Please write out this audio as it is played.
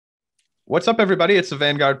What's up, everybody? It's the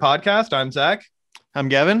Vanguard podcast. I'm Zach. I'm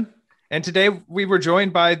Gavin. And today we were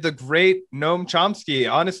joined by the great Noam Chomsky.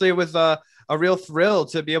 Honestly, it was a real thrill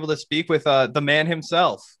to be able to speak with the man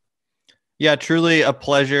himself. Yeah, truly a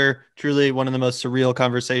pleasure. Truly one of the most surreal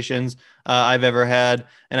conversations I've ever had.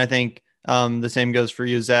 And I think the same goes for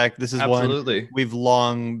you, Zach. This is one Absolutely. we've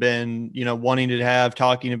long been, wanting to have,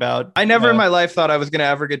 talking about. I never in my life thought I was going to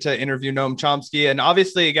ever get to interview Noam Chomsky. And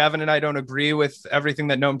obviously, Gavin and I don't agree with everything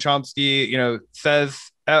that Noam Chomsky, says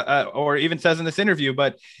or even says in this interview.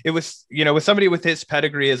 But it was, with somebody with his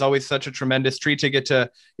pedigree is always such a tremendous treat to get to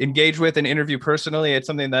engage with and interview personally. It's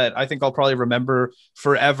something that I think I'll probably remember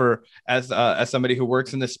forever as somebody who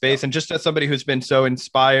works in this space and just as somebody who's been so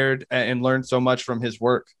inspired and learned so much from his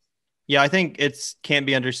work. Yeah, I think it can't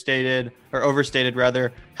be understated or overstated,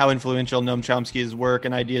 rather, how influential Noam Chomsky's work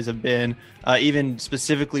and ideas have been, even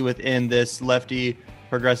specifically within this lefty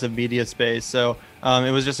progressive media space. So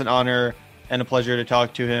it was just an honor and a pleasure to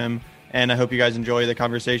talk to him. And I hope you guys enjoy the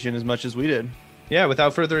conversation as much as we did. Yeah,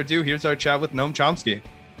 without further ado, here's our chat with Noam Chomsky.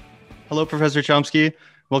 Hello, Professor Chomsky.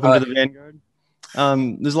 Welcome to the Vanguard.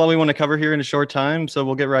 There's a lot we want to cover here in a short time, so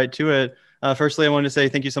we'll get right to it. Firstly, I wanted to say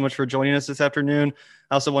thank you so much for joining us this afternoon.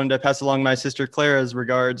 I also wanted to pass along my sister Clara's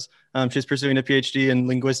regards. She's pursuing a PhD in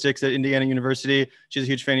linguistics at Indiana University. She's a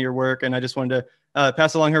huge fan of your work, and I just wanted to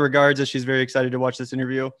pass along her regards as she's very excited to watch this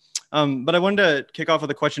interview. But I wanted to kick off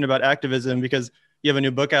with a question about activism because you have a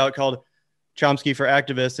new book out called Chomsky for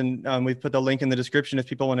Activists, and we've put the link in the description if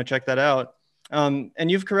people want to check that out.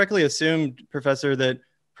 And you've correctly assumed, Professor, that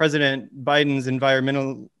President Biden's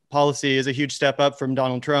environmental policy is a huge step up from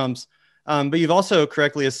Donald Trump's. But you've also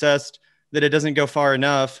correctly assessed that it doesn't go far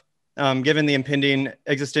enough, given the impending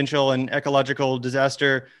existential and ecological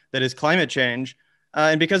disaster that is climate change.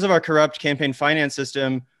 And because of our corrupt campaign finance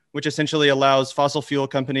system, which essentially allows fossil fuel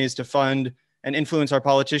companies to fund and influence our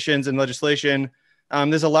politicians and legislation,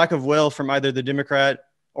 there's a lack of will from either the Democrat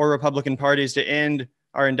or Republican parties to end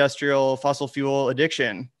our industrial fossil fuel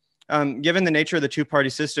addiction. Given the nature of the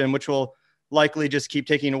two-party system, which will likely just keep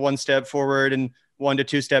taking one step forward and 1 to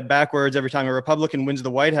 2 steps backwards every time a Republican wins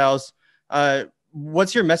the White House,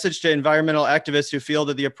 what's your message to environmental activists who feel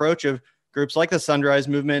that the approach of groups like the Sunrise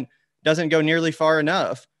Movement doesn't go nearly far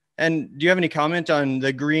enough? And do you have any comment on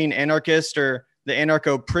the green anarchist or the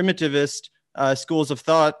anarcho-primitivist schools of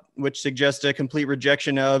thought, which suggest a complete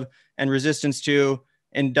rejection of and resistance to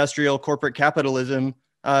industrial corporate capitalism,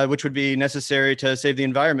 which would be necessary to save the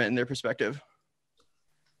environment in their perspective?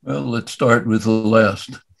 Well, let's start with the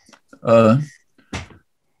last.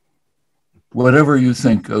 Whatever you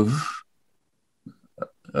think of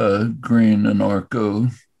green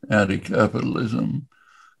anarcho anti-capitalism,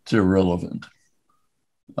 it's irrelevant.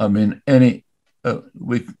 I mean,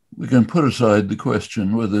 we can put aside the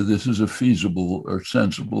question whether this is a feasible or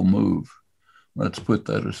sensible move. Let's put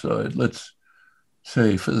that aside. Let's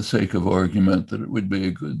say, for the sake of argument, that it would be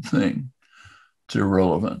a good thing. It's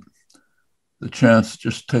irrelevant. The chance,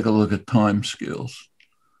 just take a look at time scales.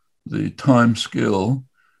 The time scale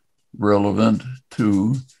relevant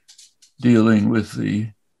to dealing with the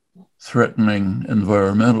threatening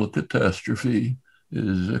environmental catastrophe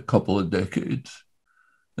is a couple of decades.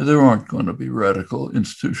 There aren't going to be radical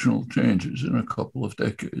institutional changes in a couple of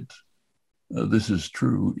decades. This is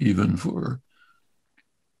true even for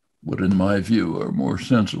what, in my view, are more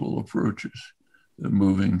sensible approaches,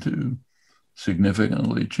 moving to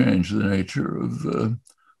significantly change the nature of the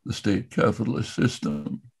state capitalist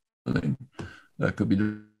system. I think that could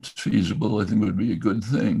be feasible. I think it would be a good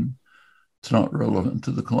thing. It's not relevant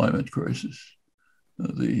to the climate crisis.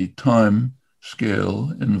 The time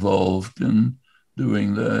scale involved in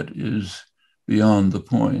doing that is beyond the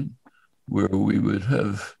point where we would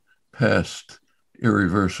have passed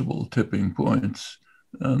irreversible tipping points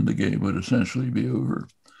and the game would essentially be over.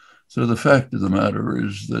 So the fact of the matter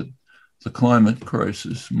is that the climate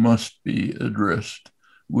crisis must be addressed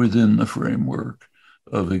within the framework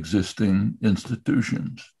of existing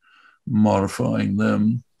institutions, modifying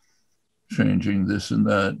them, changing this and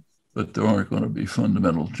that, but there aren't going to be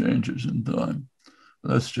fundamental changes in time.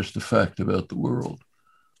 That's just a fact about the world.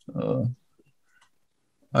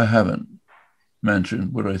 I haven't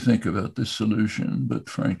mentioned what I think about this solution, but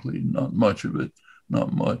frankly, not much of it,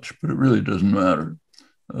 not much, but it really doesn't matter.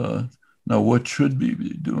 Now, what should we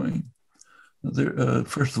be doing?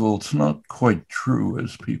 First of all, it's not quite true,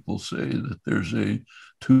 as people say, that there's a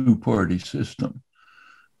two-party system.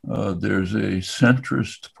 There's a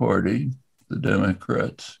centrist party, the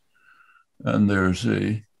Democrats, and there's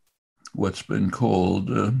what's been called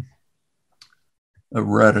a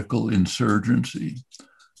radical insurgency,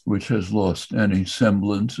 which has lost any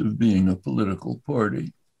semblance of being a political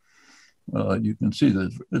party. You can see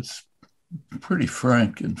that it's pretty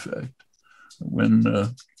frank, in fact. When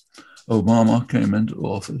Obama came into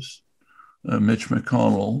office, Mitch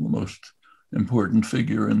McConnell, the most important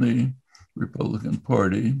figure in the Republican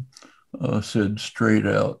Party, said straight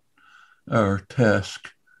out, our task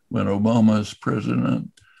when Obama is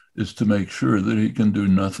president is to make sure that he can do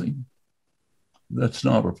nothing. That's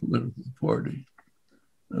not a political party.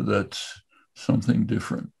 That's something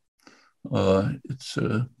different. It's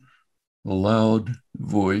a loud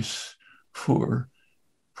voice for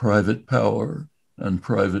private power and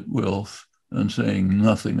private wealth and saying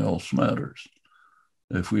nothing else matters.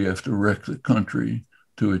 If we have to wreck the country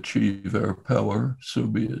to achieve our power, so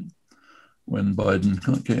be it. When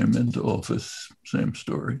Biden came into office, same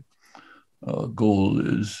story. Goal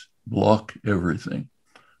is block everything.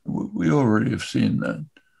 We already have seen that.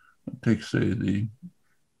 Take, say, the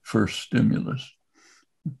first stimulus,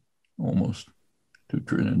 almost $2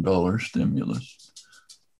 trillion stimulus.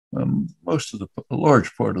 A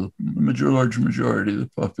large majority of the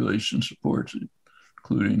population supports it,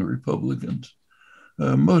 including Republicans.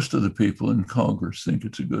 Most of the people in Congress think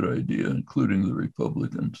it's a good idea, including the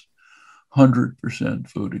Republicans. 100%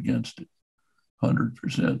 vote against it.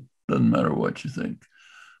 100%. Doesn't matter what you think.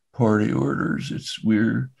 Party orders,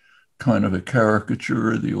 we're kind of a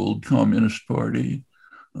caricature of the old Communist Party.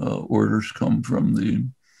 Orders come from the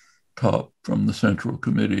top, from the Central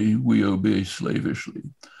Committee. We obey slavishly.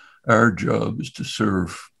 Our job is to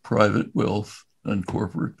serve private wealth and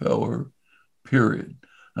corporate power, period,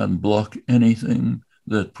 and block anything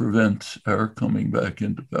that prevents our coming back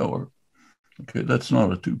into power. Okay, that's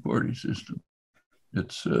not a two-party system.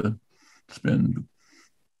 It's been,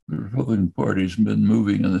 the Republican Party's been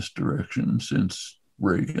moving in this direction since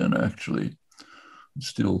Reagan, actually. It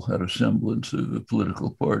still had a semblance of a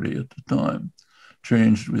political party at the time.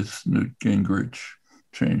 Changed with Newt Gingrich,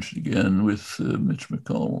 changed again with Mitch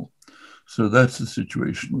McConnell. So that's the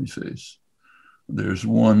situation we face. There's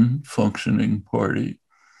one functioning party.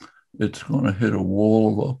 It's going to hit a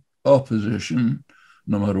wall of opposition,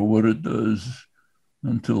 no matter what it does,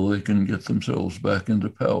 until they can get themselves back into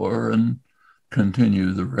power and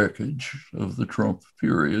continue the wreckage of the Trump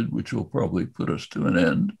period, which will probably put us to an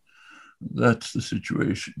end. That's the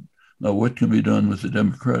situation. Now, what can be done with the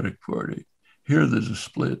Democratic Party? Here, there's a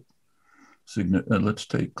split. Let's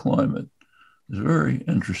take climate. It's very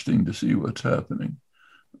interesting to see what's happening.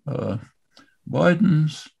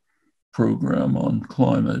 Biden's program on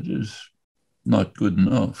climate is not good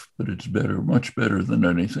enough, but it's better, much better than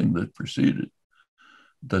anything that preceded.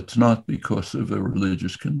 That's not because of a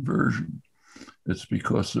religious conversion. It's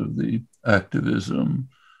because of the activism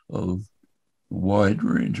of a wide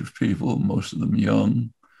range of people, most of them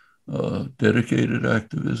young, dedicated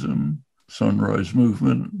activism. Sunrise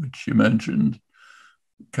Movement, which you mentioned,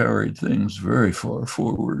 carried things very far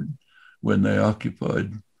forward when they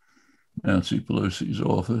occupied Nancy Pelosi's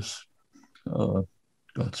office,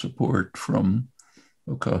 got support from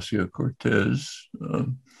Ocasio-Cortez,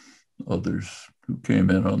 others who came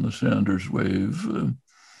in on the Sanders wave,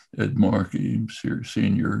 Ed Markey,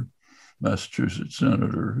 senior Massachusetts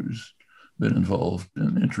senator who's been involved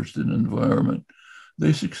and interested in environment.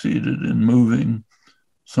 They succeeded in moving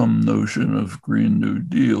some notion of Green New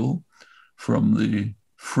Deal from the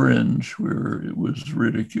fringe, where it was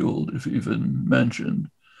ridiculed, if even mentioned,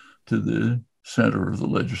 to the center of the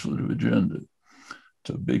legislative agenda.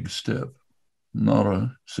 It's a big step, not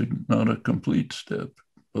a complete step,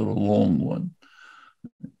 but a long one.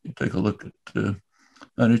 You take a look at,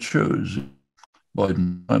 and it shows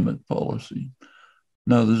Biden climate policy.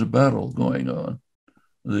 Now there's a battle going on.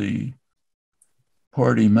 The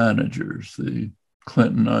party managers, the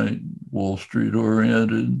Clintonite, Wall Street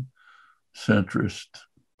oriented, centrist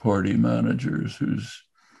party managers whose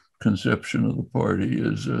conception of the party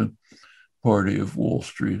is a party of Wall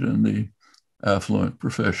Street and the affluent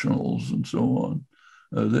professionals and so on.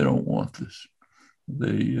 They don't want this.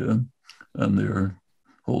 And they're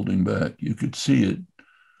holding back. You could see it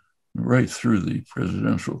right through the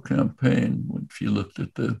presidential campaign. If you looked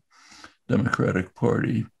at the Democratic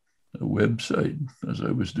Party website, as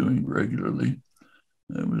I was doing regularly,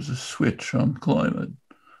 there was a switch on climate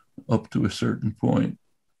up to a certain point,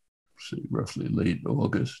 say roughly late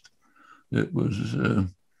August. It was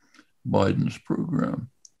Biden's program.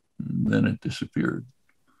 And then it disappeared.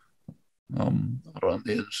 Not on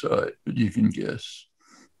the inside, but you can guess.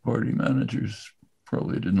 Party managers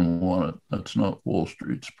probably didn't want it. That's not Wall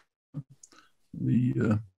Street's.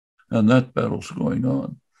 And that battle's going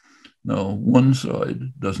on. Now, one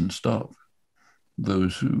side doesn't stop.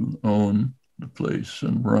 Those who own the place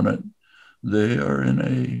and run it, they are in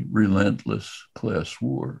a relentless class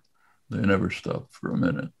war. They never stop for a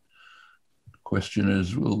minute. The question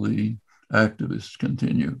is, will the activists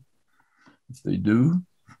continue? If they do,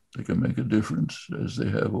 they can make a difference, as they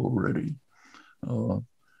have already.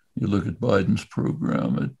 You look at Biden's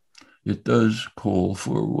program, it does call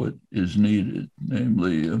for what is needed,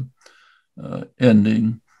 namely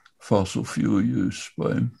ending fossil fuel use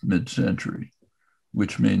by mid-century,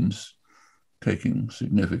 which means taking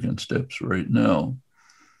significant steps right now.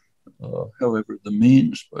 However, the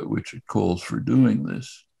means by which it calls for doing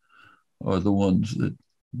this are the ones that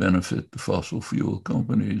benefit the fossil fuel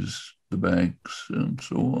companies, the banks, and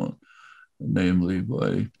so on, namely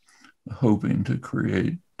by hoping to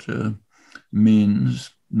create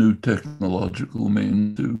means, new technological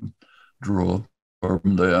means to draw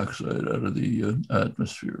carbon dioxide out of the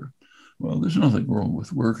atmosphere. Well, there's nothing wrong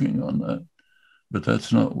with working on that, but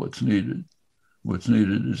that's not what's needed. What's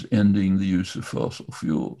needed is ending the use of fossil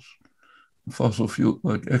fuels. Fossil fuel,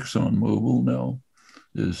 like ExxonMobil now,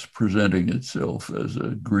 is presenting itself as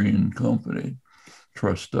a green company.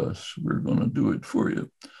 Trust us, we're going to do it for you.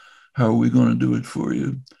 How are we going to do it for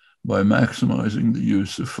you? By maximizing the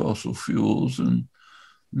use of fossil fuels and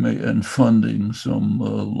funding some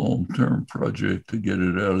long-term project to get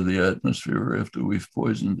it out of the atmosphere after we've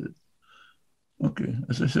poisoned it. Okay,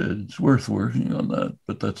 as I said, it's worth working on that,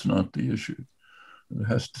 but that's not the issue. It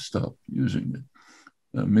has to stop using it.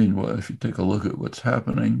 Meanwhile, if you take a look at what's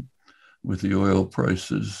happening with the oil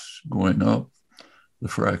prices going up, the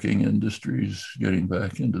fracking industry's getting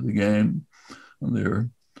back into the game, and they're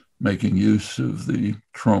making use of the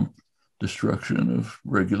Trump destruction of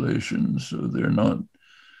regulations, so they're not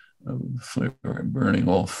burning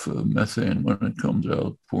off methane when it comes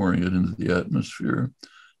out, pouring it into the atmosphere,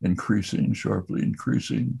 sharply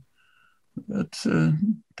increasing. That's a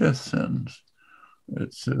death sentence.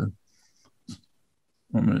 It's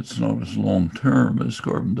not as long term as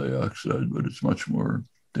carbon dioxide, but it's much more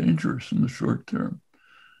dangerous in the short term.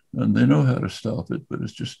 And they know how to stop it, but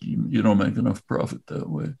it's just you don't make enough profit that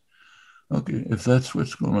way. Okay, if that's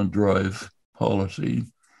what's going to drive policy,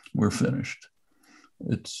 we're finished.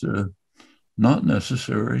 It's not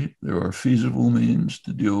necessary. There are feasible means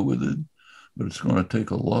to deal with it, but it's going to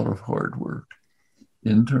take a lot of hard work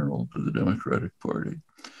internal to the Democratic Party.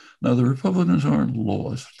 Now, the Republicans aren't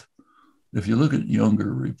lost. If you look at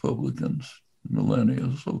younger Republicans,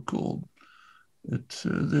 millennials so-called,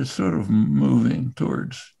 they're sort of moving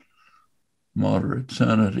towards moderate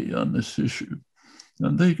sanity on this issue,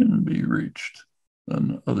 and they can be reached,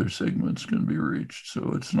 and other segments can be reached.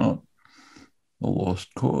 So it's not a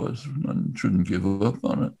lost cause. One shouldn't give up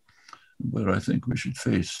on it, but I think we should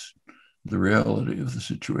face the reality of the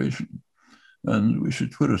situation, and we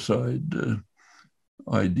should put aside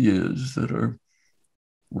ideas that are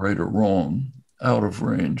right or wrong, out of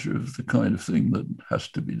range of the kind of thing that has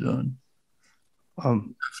to be done. To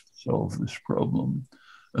solve this problem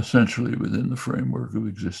essentially within the framework of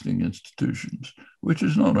existing institutions, which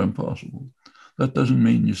is not impossible. That doesn't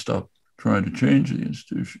mean you stop trying to change the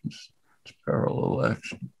institutions. It's parallel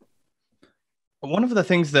action. One of the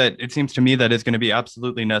things that it seems to me that is going to be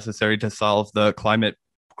absolutely necessary to solve the climate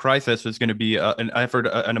crisis is going to be an effort,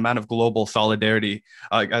 an amount of global solidarity,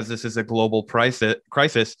 as this is a global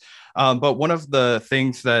crisis. But one of the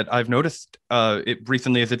things that I've noticed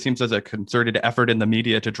recently is it seems there's a concerted effort in the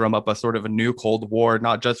media to drum up a sort of a new Cold War,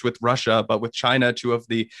 not just with Russia, but with China, two of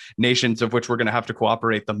the nations of which we're going to have to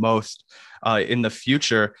cooperate the most in the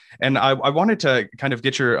future. And I wanted to kind of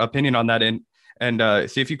get your opinion on that and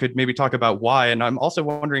see if you could maybe talk about why. And I'm also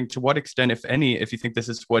wondering to what extent, if any, if you think this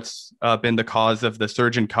is what's been the cause of the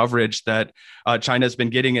surge in coverage that China's been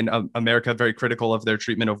getting in America, very critical of their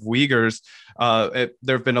treatment of Uyghurs.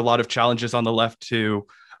 There have been a lot of challenges on the left to,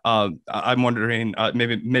 I'm wondering,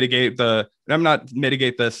 maybe mitigate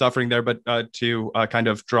the suffering there, but to kind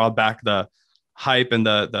of draw back the hype and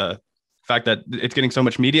the fact that it's getting so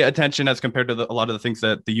much media attention as compared to a lot of the things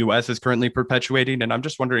that the U.S. is currently perpetuating. And I'm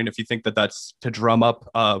just wondering if you think that that's to drum up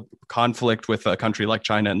conflict with a country like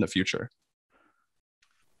China in the future.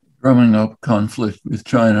 Drumming up conflict with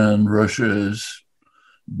China and Russia is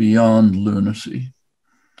beyond lunacy.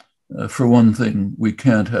 For one thing, we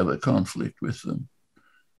can't have a conflict with them.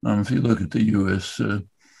 If you look at the U.S.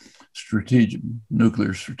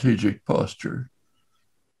 nuclear strategic posture,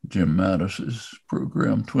 Jim Mattis's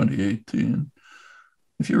program 2018.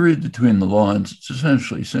 If you read between the lines, it's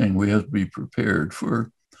essentially saying we have to be prepared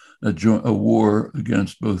for a war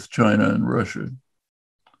against both China and Russia.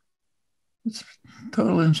 It's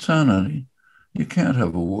total insanity. You can't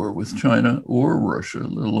have a war with China or Russia,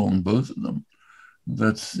 let alone both of them.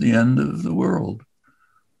 That's the end of the world.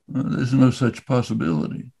 There's no such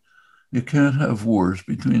possibility. You can't have wars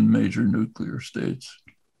between major nuclear states.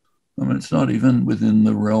 I mean, it's not even within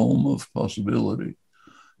the realm of possibility.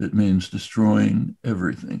 It means destroying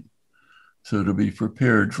everything. So to be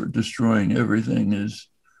prepared for destroying everything is,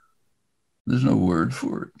 there's no word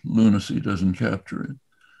for it. Lunacy doesn't capture it.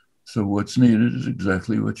 So what's needed is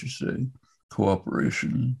exactly what you say: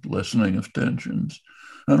 cooperation, lessening of tensions,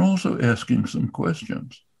 and also asking some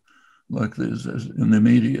questions like this. As in the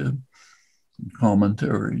media,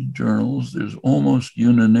 commentary, journals, there's almost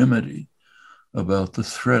unanimity about the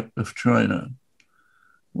threat of China.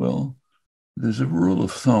 Well, there's a rule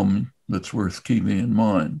of thumb that's worth keeping in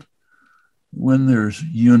mind. When there's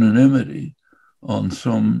unanimity on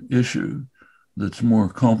some issue that's more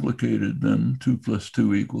complicated than 2 +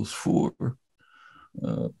 2 = 4,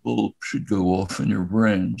 bulb should go off in your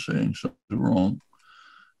brain saying something's wrong.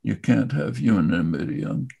 You can't have unanimity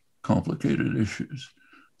on complicated issues.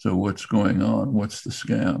 So what's going on? What's the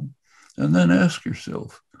scam? And then ask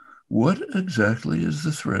yourself, what exactly is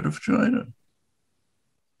the threat of China?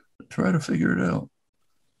 Try to figure it out.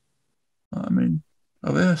 I mean,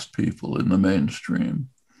 I've asked people in the mainstream,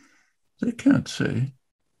 they can't say.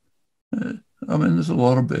 I mean, there's a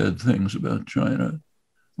lot of bad things about China,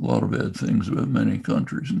 a lot of bad things about many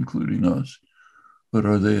countries, including us. But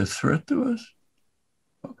are they a threat to us?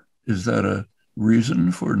 Is that a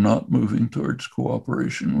reason for not moving towards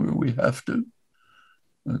cooperation where we have to?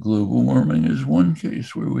 Global warming is one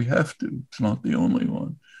case where we have to. It's not the only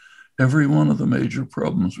one. Every one of the major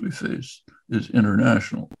problems we face is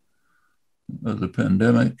international. The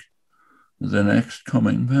pandemic, the next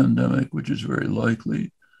coming pandemic, which is very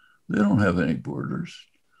likely, they don't have any borders.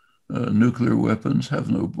 Nuclear weapons have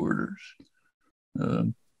no borders.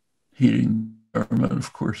 Heating environment,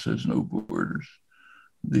 of course, has no borders.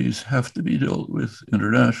 These have to be dealt with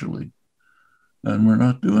internationally, and we're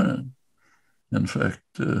not doing it. In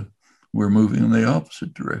fact, we're moving in the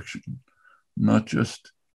opposite direction, not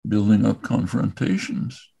just building up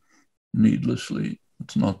confrontations needlessly.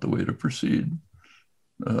 It's not the way to proceed.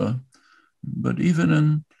 But even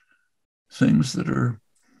in things that are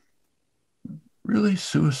really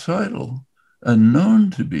suicidal and known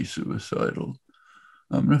to be suicidal,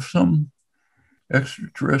 if some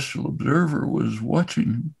extraterrestrial observer was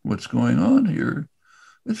watching what's going on here,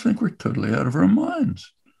 they think we're totally out of our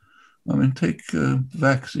minds. I mean, take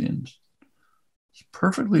vaccines. It's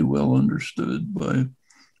perfectly well understood by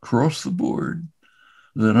across the board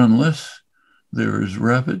that unless there is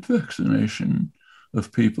rapid vaccination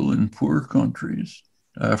of people in poor countries,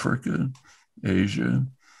 Africa, Asia,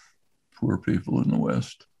 poor people in the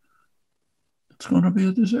West, it's going to be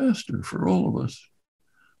a disaster for all of us.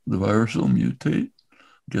 The virus will mutate,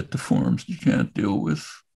 get to forms you can't deal with.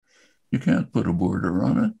 You can't put a border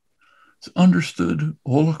on it. It's understood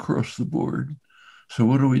all across the board. So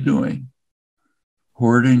what are we doing?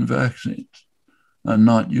 Hoarding vaccines and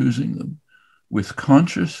not using them with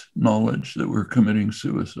conscious knowledge that we're committing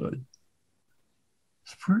suicide.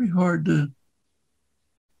 It's pretty hard to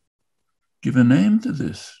give a name to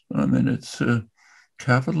this. I mean, it's a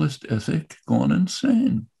capitalist ethic gone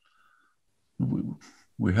insane.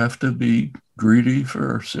 We have to be greedy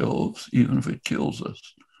for ourselves, even if it kills us.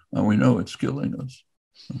 And we know it's killing us.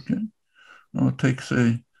 Okay. Now take,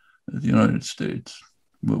 say, the United States,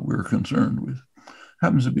 what we're concerned with.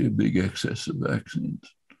 Happens to be a big excess of vaccines.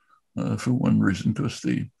 For one reason, because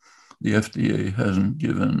the FDA hasn't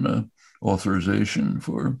given authorization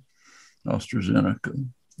for AstraZeneca.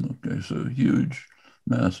 Okay, so huge,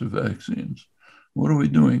 massive vaccines. What are we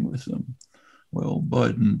doing with them? Well,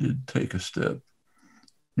 Biden did take a step.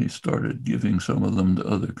 He started giving some of them to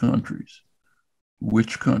other countries.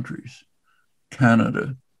 Which countries?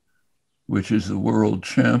 Canada, which is the world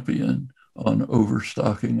champion on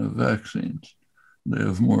overstocking of vaccines. They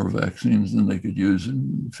have more vaccines than they could use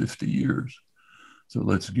in 50 years. So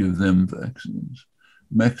let's give them vaccines.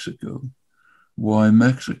 Mexico. Why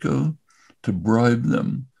Mexico? To bribe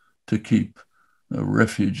them to keep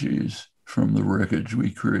refugees from the wreckage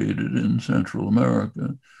we created in Central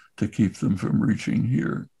America, to keep them from reaching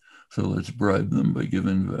here. So let's bribe them by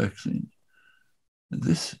giving vaccines.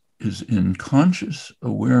 This is in conscious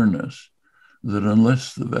awareness that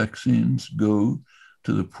unless the vaccines go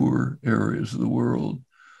to the poor areas of the world,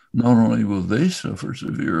 not only will they suffer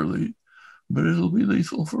severely, but it'll be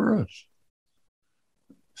lethal for us.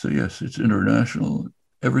 So yes, it's international.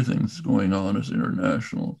 Everything that's going on is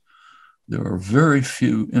international. There are very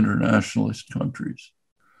few internationalist countries.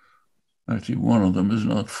 Actually, one of them is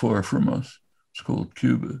not far from us. It's called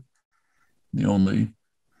Cuba, the only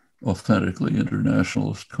authentically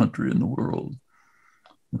internationalist country in the world.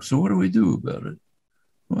 So what do we do about it?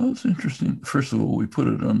 Well, it's interesting. First of all, we put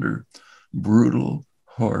it under brutal,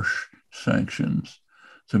 harsh sanctions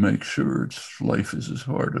to make sure its life is as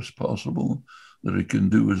hard as possible, that it can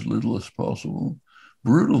do as little as possible.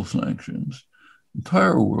 Brutal sanctions. The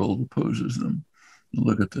entire world opposes them.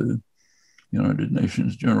 Look at the United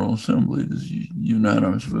Nations General Assembly, there's a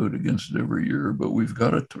unanimous vote against it every year, but we've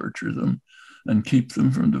got to torture them and keep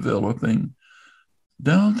them from developing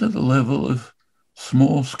down to the level of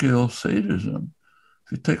small-scale sadism.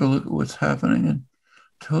 If you take a look at what's happening, it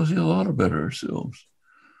tells you a lot about ourselves.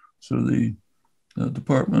 So the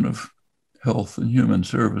Department of Health and Human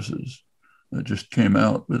Services just came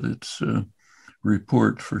out with its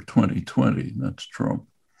report for 2020. That's Trump.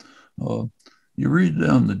 You read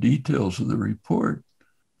down the details of the report,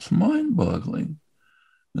 it's mind-boggling.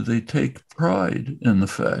 They take pride in the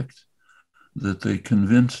fact that they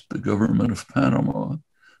convinced the government of Panama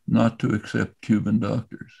not to accept Cuban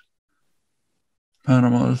doctors.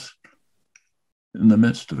 Panama's in the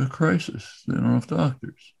midst of a crisis. They don't have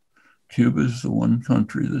doctors. Cuba is the one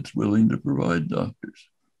country that's willing to provide doctors.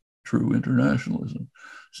 True internationalism.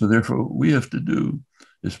 So therefore, what we have to do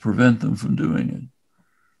is prevent them from doing it.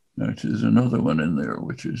 Which is another one in there,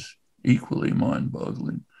 which is equally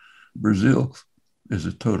mind-boggling. Brazil is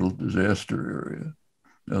a total disaster area.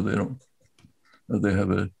 Now they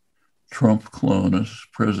have a Trump clone as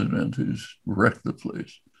president who's wrecked the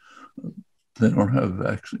place. They don't have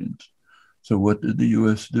vaccines. So what did the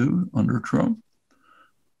U.S. do under Trump?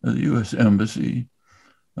 The U.S. Embassy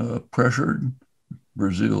pressured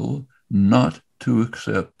Brazil not to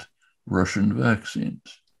accept Russian vaccines,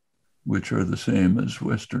 which are the same as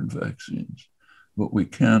Western vaccines. But we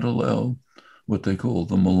can't allow what they call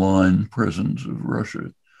the malign presence of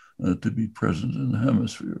Russia to be present in the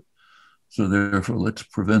hemisphere. So therefore, let's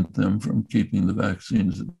prevent them from keeping the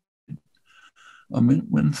vaccines. I mean,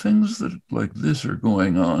 when things that like this are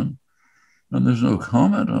going on, and there's no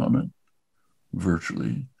comment on it,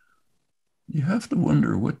 virtually, you have to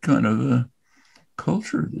wonder what kind of a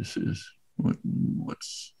culture this is.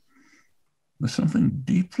 There's something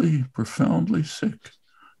deeply, profoundly sick,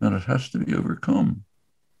 and it has to be overcome.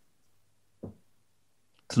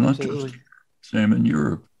 It's not Absolutely. Just the same in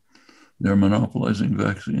Europe. They're monopolizing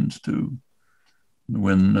vaccines too.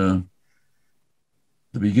 When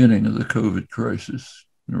the beginning of the COVID crisis,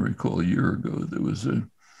 I recall a year ago, there was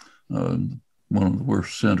one of the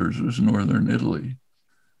worst centers was Northern Italy.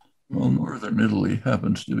 Well, Northern Italy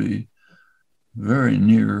happens to be very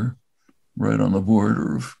near, right on the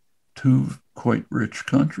border of two quite rich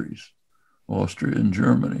countries, Austria and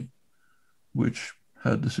Germany, which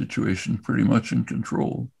had the situation pretty much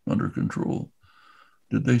under control.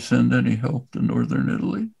 Did they send any help to Northern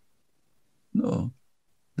Italy? No,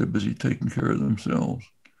 they're busy taking care of themselves.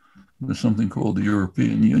 There's something called the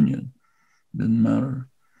European Union. Didn't matter.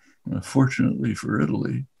 Fortunately for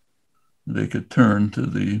Italy, they could turn to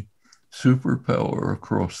the superpower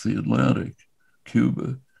across the Atlantic,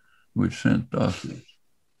 Cuba, which sent doctors.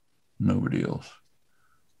 Nobody else.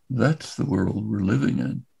 That's the world we're living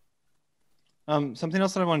in. Something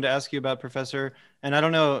else that I wanted to ask you about, Professor, and I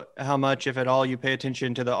don't know how much, if at all, you pay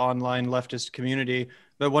attention to the online leftist community,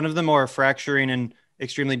 but one of the more fracturing and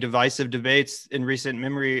extremely divisive debates in recent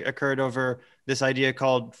memory occurred over this idea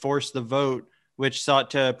called force the vote, which sought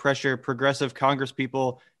to pressure progressive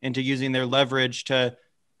congresspeople into using their leverage to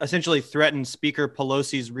essentially threaten Speaker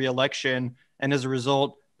Pelosi's reelection, and as a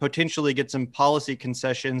result, potentially get some policy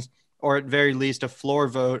concessions, or at very least a floor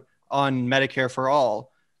vote on Medicare for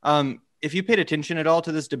all. If you paid attention at all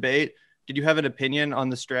to this debate, did you have an opinion on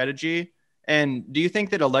the strategy? And do you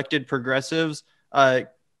think that elected progressives,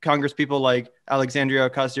 congresspeople like Alexandria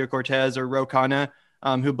Ocasio-Cortez or Ro Khanna,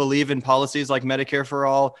 who believe in policies like Medicare for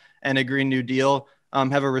all and a Green New Deal,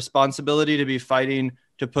 have a responsibility to be fighting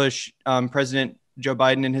to push President Joe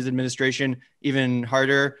Biden and his administration even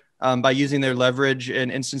harder by using their leverage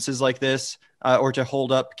in instances like this, or to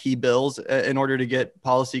hold up key bills in order to get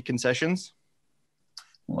policy concessions?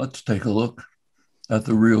 Let's take a look at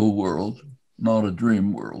the real world, not a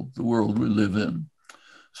dream world, the world we live in.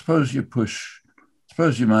 Suppose you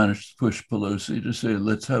manage to push Pelosi to say,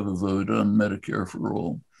 let's have a vote on Medicare for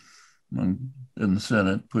all. And in the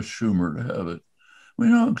Senate, push Schumer to have it. We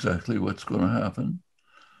know exactly what's going to happen.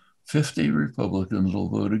 50 Republicans will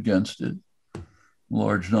vote against it. A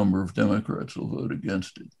large number of Democrats will vote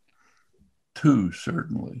against it. 2,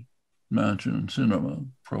 certainly, Manchin and Sinema,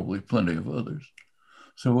 probably plenty of others.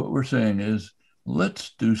 So what we're saying is,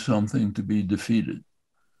 let's do something to be defeated.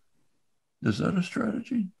 Is that a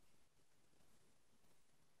strategy?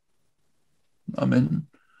 I mean,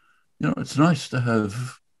 it's nice to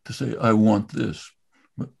say, I want this,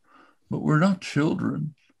 but we're not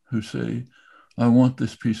children. who say, I want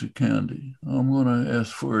this piece of candy. I'm going to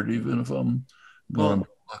ask for it even if I'm going to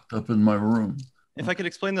be locked up in my room. If I could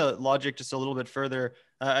explain the logic just a little bit further,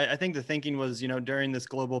 I think the thinking was, during this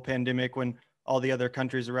global pandemic, when all the other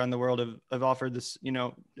countries around the world have offered this,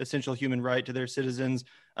 essential human right to their citizens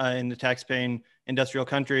in the tax-paying industrial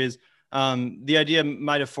countries, the idea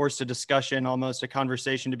might have forced a discussion, almost a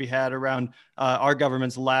conversation to be had around our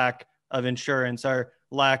government's lack of insurance, our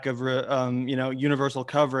lack of, universal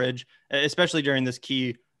coverage, especially during this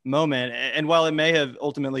key moment. And while it may have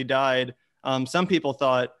ultimately died, some people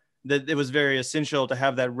thought that it was very essential to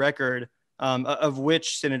have that record of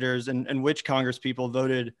which senators and which Congress people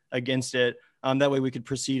voted against it. That way we could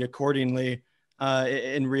proceed accordingly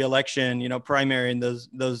in re-election, primary and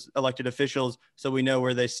those elected officials, so we know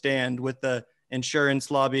where they stand with the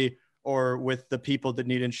insurance lobby or with the people that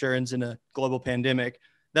need insurance in a global pandemic.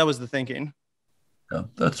 That was the thinking. Yeah,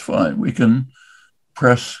 that's fine. We can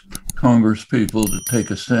press Congress people to take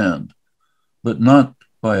a stand, but not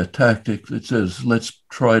by a tactic that says, let's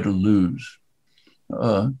try to lose.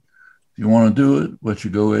 If you want to do it, what you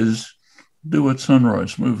go is do what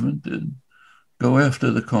Sunrise Movement did. Go after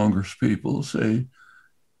the Congress people, say,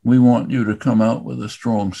 we want you to come out with a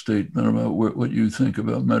strong statement about what you think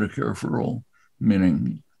about Medicare for all,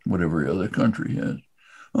 meaning what every other country has.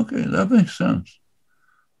 Okay, that makes sense.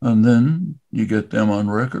 And then you get them on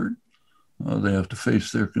record. They have to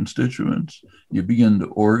face their constituents. You begin to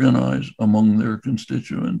organize among their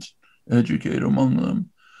constituents, educate among them.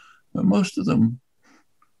 And most of them,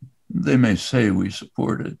 they may say we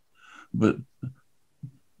support it, but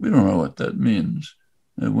we don't know what that means.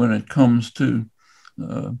 And when it comes to,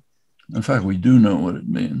 in fact, we do know what it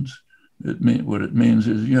means. What it means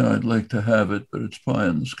is, yeah, I'd like to have it, but it's pie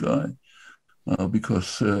in the sky.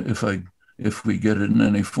 Because if we get it in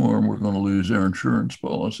any form, we're going to lose our insurance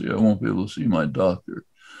policy. I won't be able to see my doctor.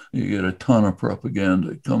 You get a ton of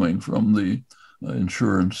propaganda coming from the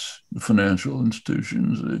insurance, the financial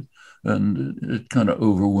institutions, and it kind of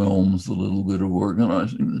overwhelms the little bit of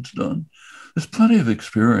organizing that's done. There's plenty of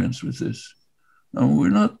experience with this. We're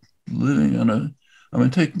not living in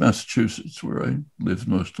take Massachusetts, where I lived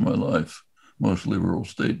most of my life, most liberal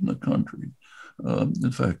state in the country.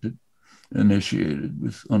 In fact, it initiated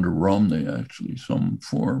under Romney, actually, some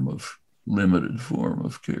limited form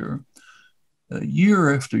of care.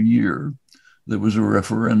 Year after year, there was a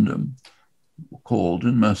referendum called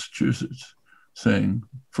in Massachusetts saying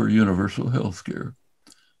for universal health care.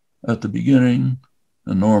 At the beginning,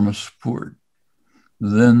 enormous support.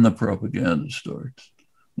 Then the propaganda starts.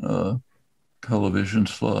 Television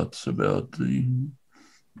slots about the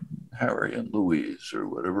Harry and Louise or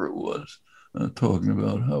whatever it was, talking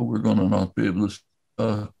about how we're going to not be able to see a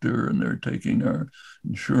doctor and they're taking our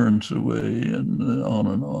insurance away and on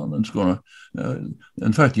and on. And it's going to,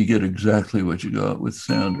 in fact, you get exactly what you got with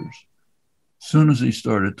Sanders. As soon as he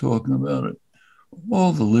started talking about it,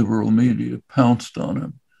 all the liberal media pounced on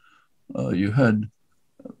him. You had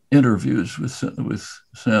interviews with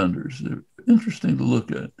Sanders. They're interesting to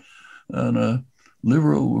look at. And a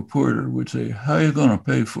liberal reporter would say, how are you going to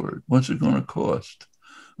pay for it? What's it going to cost?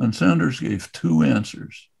 And Sanders gave two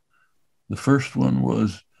answers. The first one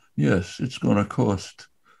was, yes, it's going to cost,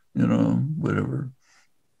 whatever,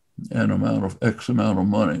 X amount of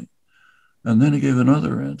money. And then he gave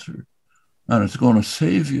another answer, and it's going to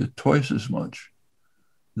save you twice as much.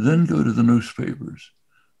 Then go to the newspapers.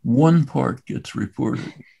 One part gets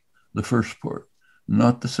reported, the first part,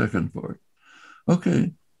 not the second part.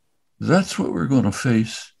 Okay, that's what we're going to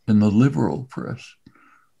face in the liberal press,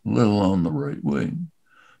 let alone the right wing.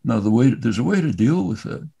 Now, there's a way to deal with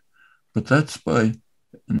that, but that's by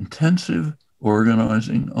intensive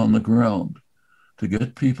organizing on the ground to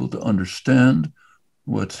get people to understand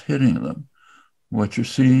what's hitting them, what you're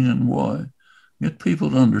seeing and why. Get people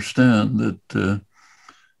to understand that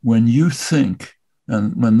when you think,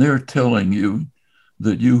 and when they're telling you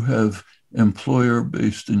that you have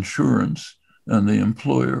employer-based insurance and the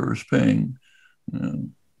employer is paying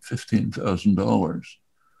 $15,000,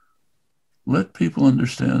 let people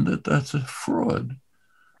understand that that's a fraud.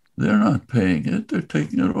 They're not paying it. They're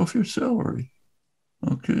taking it off your salary.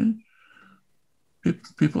 Okay?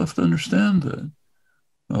 People have to understand that.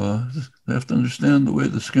 They have to understand the way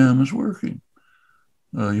the scam is working.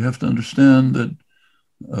 You have to understand that,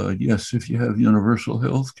 yes, if you have universal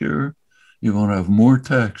health care, you're going to have more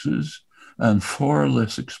taxes and far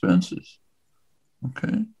less expenses.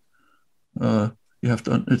 Okay?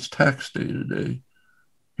 It's tax day today.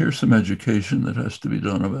 Here's some education that has to be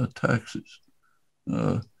done about taxes.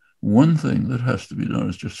 One thing that has to be done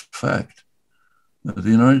is just fact. The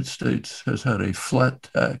United States has had a flat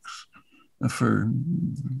tax for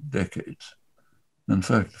decades. In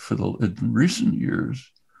fact, in recent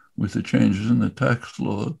years, with the changes in the tax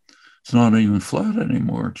law, it's not even flat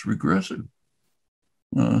anymore. It's regressive.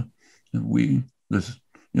 The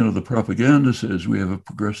propaganda says we have a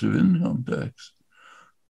progressive income tax.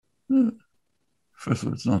 First of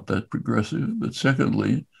all, it's not that progressive, but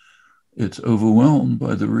secondly, it's overwhelmed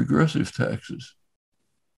by the regressive taxes.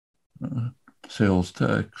 Sales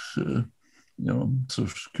tax, Social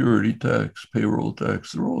Security tax, payroll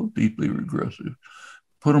tax, they're all deeply regressive.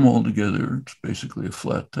 Put them all together, it's basically a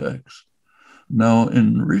flat tax. Now,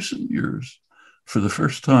 in recent years, for the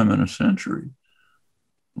first time in a century,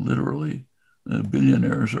 literally,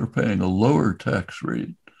 billionaires are paying a lower tax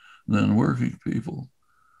rate than working people.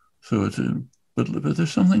 So but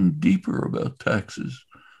there's something deeper about taxes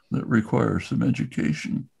that requires some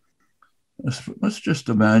education. Let's just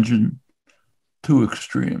imagine two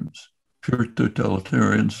extremes: pure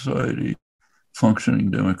totalitarian society,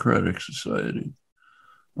 functioning democratic society,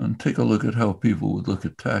 and take a look at how people would look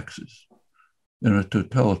at taxes. In a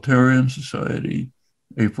totalitarian society,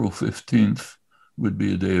 April 15th would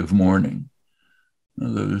be a day of mourning.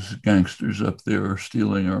 Now, those gangsters up there are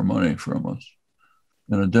stealing our money from us.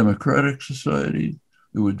 In a democratic society,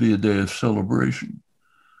 it would be a day of celebration.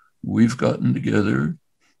 We've gotten together,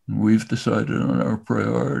 and we've decided on our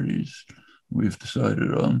priorities. We've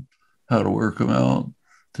decided on how to work them out.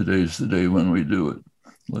 Today's the day when we do it.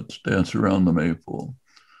 Let's dance around the maypole.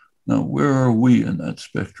 Now, where are we in that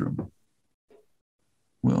spectrum?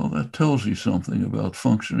 Well, that tells you something about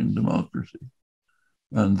functioning democracy.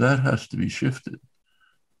 And that has to be shifted.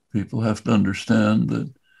 People have to understand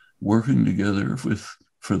that working together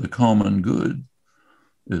for the common good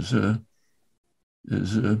is a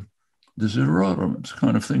desideratum. It's the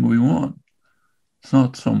kind of thing we want. It's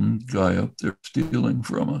not some guy up there stealing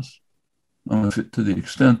from us. To the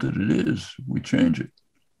extent that it is, we change it.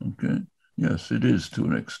 Okay? Yes, it is to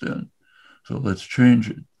an extent. So let's change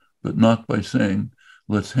it, but not by saying,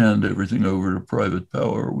 let's hand everything over to private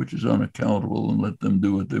power, which is unaccountable, and let them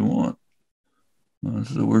do what they want. That's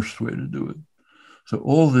the worst way to do it. So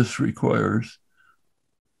all this requires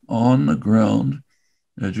on the ground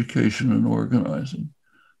education and organizing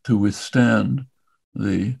to withstand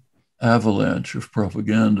the avalanche of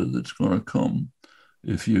propaganda that's going to come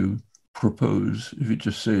if you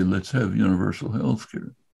just say, let's have universal health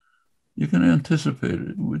care. You can anticipate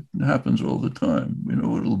it. It happens all the time. We know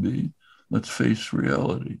what it'll be. Let's face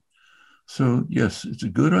reality. So yes, it's a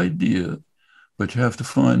good idea, but you have to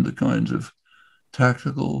find the kinds of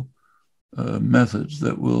tactical methods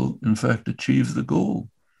that will, in fact, achieve the goal,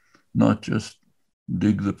 not just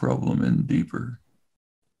dig the problem in deeper.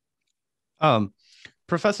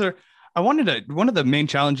 Professor, one of the main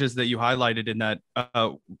challenges that you highlighted in that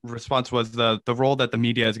response was the role that the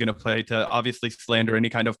media is going to play to obviously slander any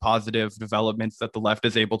kind of positive developments that the left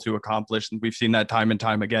is able to accomplish. And we've seen that time and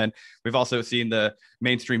time again. We've also seen the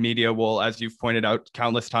mainstream media will, as you've pointed out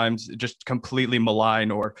countless times, just completely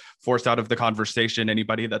malign or force out of the conversation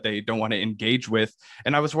anybody that they don't want to engage with.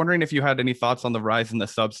 And I was wondering if you had any thoughts on the rise in the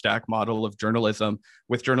Substack model of journalism,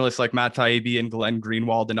 with journalists like Matt Taibbi and Glenn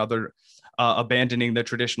Greenwald and other abandoning the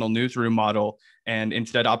traditional newsroom model and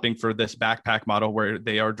instead opting for this backpack model where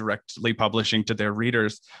they are directly publishing to their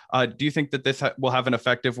readers. Do you think that this will have an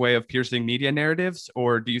effective way of piercing media narratives,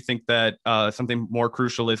 or do you think that something more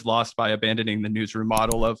crucial is lost by abandoning the newsroom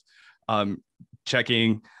model of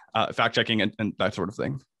checking, fact checking, and that sort of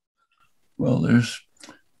thing? Well, there's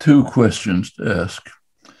two questions to ask.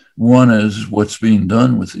 One is what's being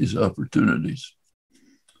done with these opportunities.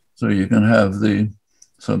 So you can have the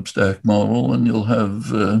Substack model, and you'll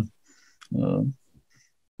have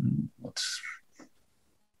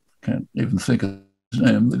can't even think of his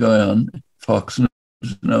name, the guy on Fox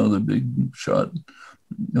News now, the big shot.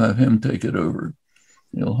 You'll have him take it over.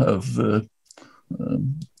 You'll have the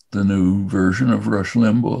new version of Rush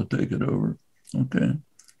Limbaugh take it over. Okay,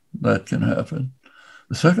 that can happen.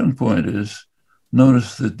 The second point is,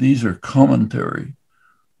 notice that these are commentary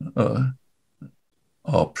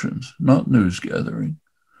options, not news gathering.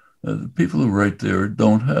 The people who write there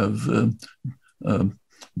don't have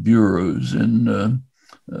bureaus in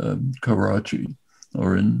Karachi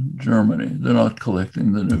or in Germany. They're not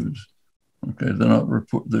collecting the news. Okay, they're not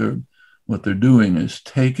what they're doing is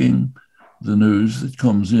taking the news that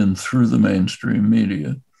comes in through the mainstream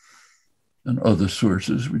media and other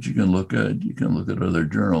sources, which you can look at. You can look at other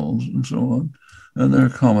journals and so on, and they're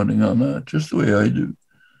commenting on that just the way I do.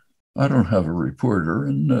 I don't have a reporter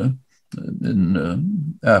in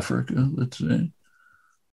Africa, let's say.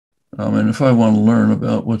 And if I want to learn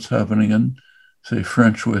about what's happening in, say,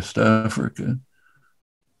 French West Africa,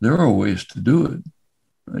 There are ways to do it.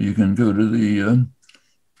 You can go to the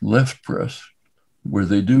left press, where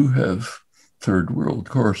they do have third world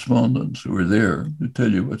correspondents who are there to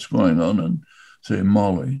tell you what's going on in, say,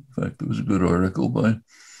 Mali. In fact, there was a good article by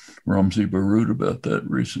Ramzi Baroud about that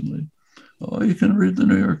recently. You can read the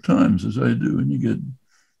New York Times, as I do, and you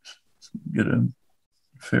get a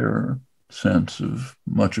fair sense of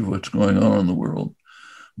much of what's going on in the world.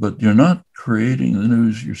 But you're not creating the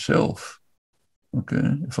news yourself. Okay,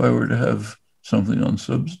 if I were to have something on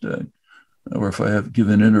Substack, or if I give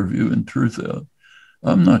an interview in Truth Out,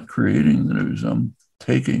 I'm not creating the news. I'm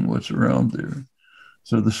taking what's around there.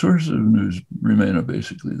 So the sources of news remain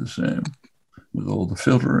basically the same, with all the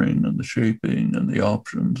filtering and the shaping and the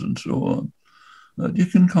options and so on. You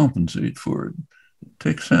can compensate for it.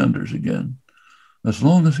 Take Sanders again. As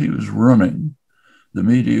long as he was running, the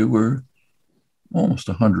media were almost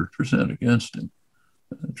 100% against him,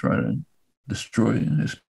 trying to destroy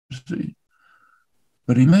his seat.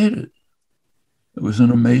 But he made it. It was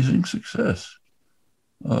an amazing success.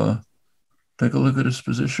 Take a look at his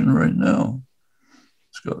position right now.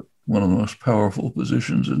 He's got one of the most powerful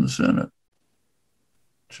positions in the Senate,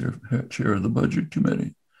 chair of the Budget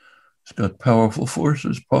Committee. He's got powerful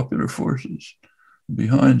forces, popular forces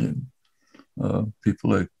behind him. People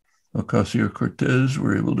like Ocasio-Cortez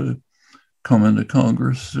were able to come into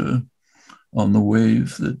Congress on the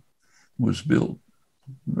wave that was built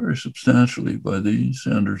very substantially by the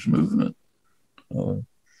Sanders movement. The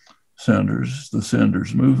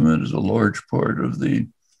Sanders movement is a large part of the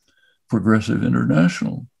Progressive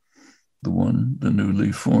International, the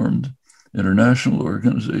newly formed international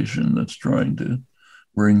organization that's trying to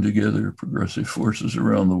bring together progressive forces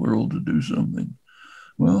around the world to do something.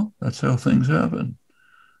 Well, that's how things happen.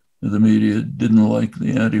 The media didn't like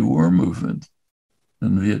the anti-war movement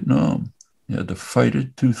in Vietnam. You had to fight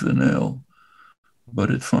it tooth and nail,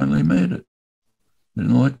 but it finally made it. They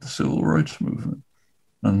didn't like the civil rights movement.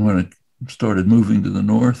 And when it started moving to the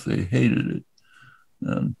north, they hated it.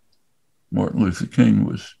 And Martin Luther King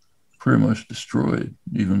was pretty much destroyed,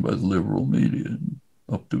 even by the liberal media,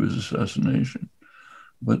 up to his assassination.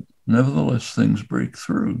 But nevertheless, things break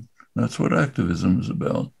through. That's what activism is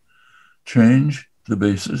about. Change the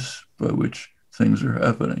basis by which things are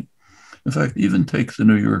happening. In fact, even take the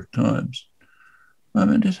New York Times. I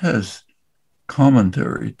mean, it has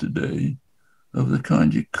commentary today of the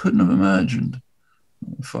kind you couldn't have imagined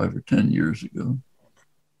 5 or 10 years ago.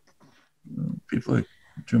 People like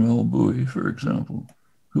Jamel Bouie, for example,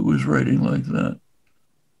 who was writing like that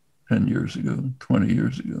 10 years ago, 20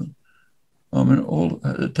 years ago. I mean,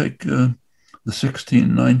 take the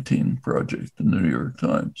 1619 Project in the New York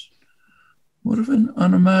Times. Would have been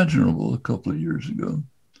unimaginable a couple of years ago.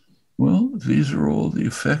 Well, these are all the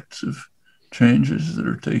effects of changes that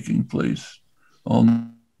are taking place.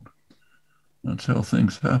 That's how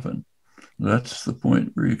things happen. That's the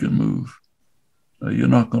point where you can move. You're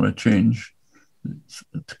not going to change,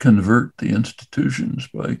 to convert the institutions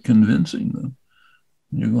by convincing them.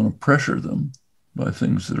 You're going to pressure them by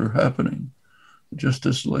things that are happening, just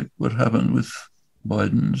as like what happened with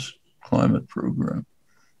Biden's climate program.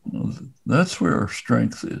 That's where our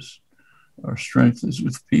strength is. Our strength is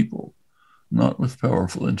with people, not with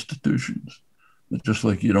powerful institutions. But just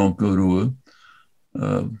like you don't go to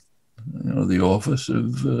the office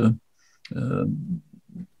of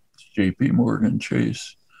J.P. Morgan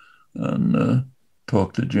Chase and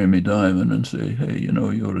talk to Jamie Dimon and say, hey, you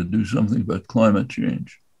ought to do something about climate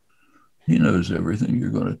change. He knows everything you're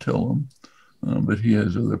going to tell him, but he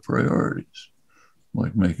has other priorities,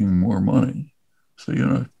 like making more money. So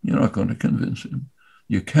you're not going to convince him.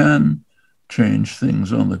 You can change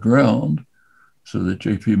things on the ground so that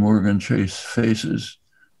J.P. Morgan Chase faces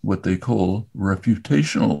what they call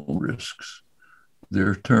reputational risks,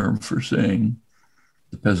 their term for saying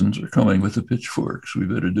the peasants are coming with the pitchforks, we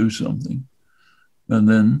better do something. And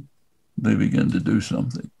then they begin to do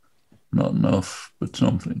something. Not enough, but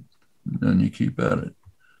something. And you keep at it.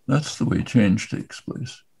 That's the way change takes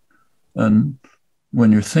place. And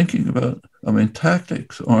when you're thinking about,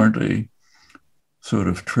 tactics aren't a sort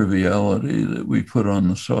of triviality that we put on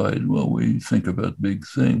the side while we think about big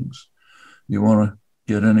things. You want to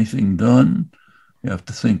get anything done, you have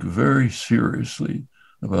to think very seriously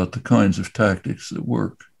about the kinds of tactics that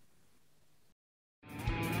work.